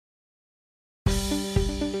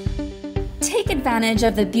take advantage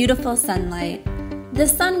of the beautiful sunlight. The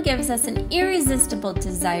sun gives us an irresistible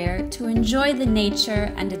desire to enjoy the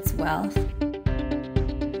nature and its wealth.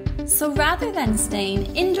 So rather than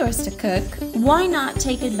staying indoors to cook, why not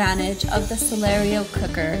take advantage of the SOLARIO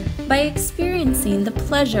cooker by experiencing the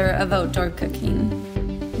pleasure of outdoor cooking?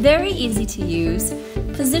 Very easy to use.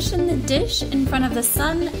 Position the dish in front of the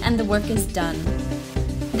sun and the work is done.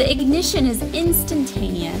 The ignition is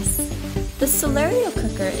instantaneous. The SOLARIO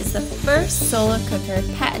cooker is the first solar cooker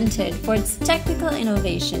patented for its technical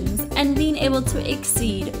innovations and being able to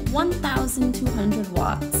exceed 1,200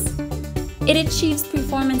 watts. It achieves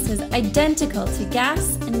performances identical to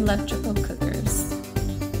gas and electrical cookers.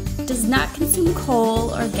 Does not consume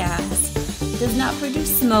coal or gas, does not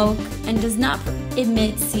produce smoke, and does not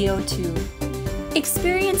emit CO2.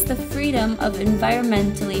 Experience the freedom of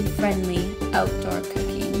environmentally friendly outdoor cooking.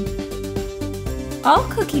 All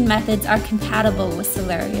cooking methods are compatible with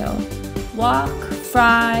SOLARIO. Wok,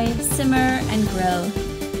 fry, simmer, and grill.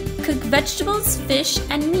 Cook vegetables, fish,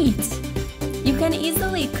 and meat. You can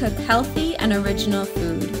easily cook healthy and original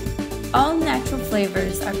food. All natural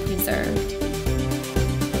flavors are preserved.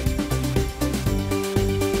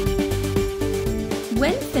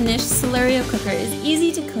 When finished, SOLARIO cooker is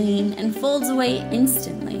easy to clean and folds away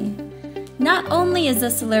instantly. Not only is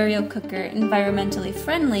the SOLARIO cooker environmentally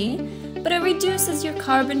friendly, but it reduces your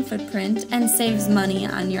carbon footprint and saves money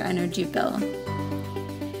on your energy bill.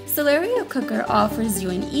 SOLARIO cooker offers you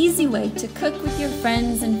an easy way to cook with your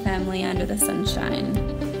friends and family under the sunshine.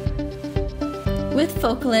 With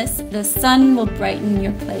Focalis, the sun will brighten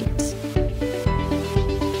your plate.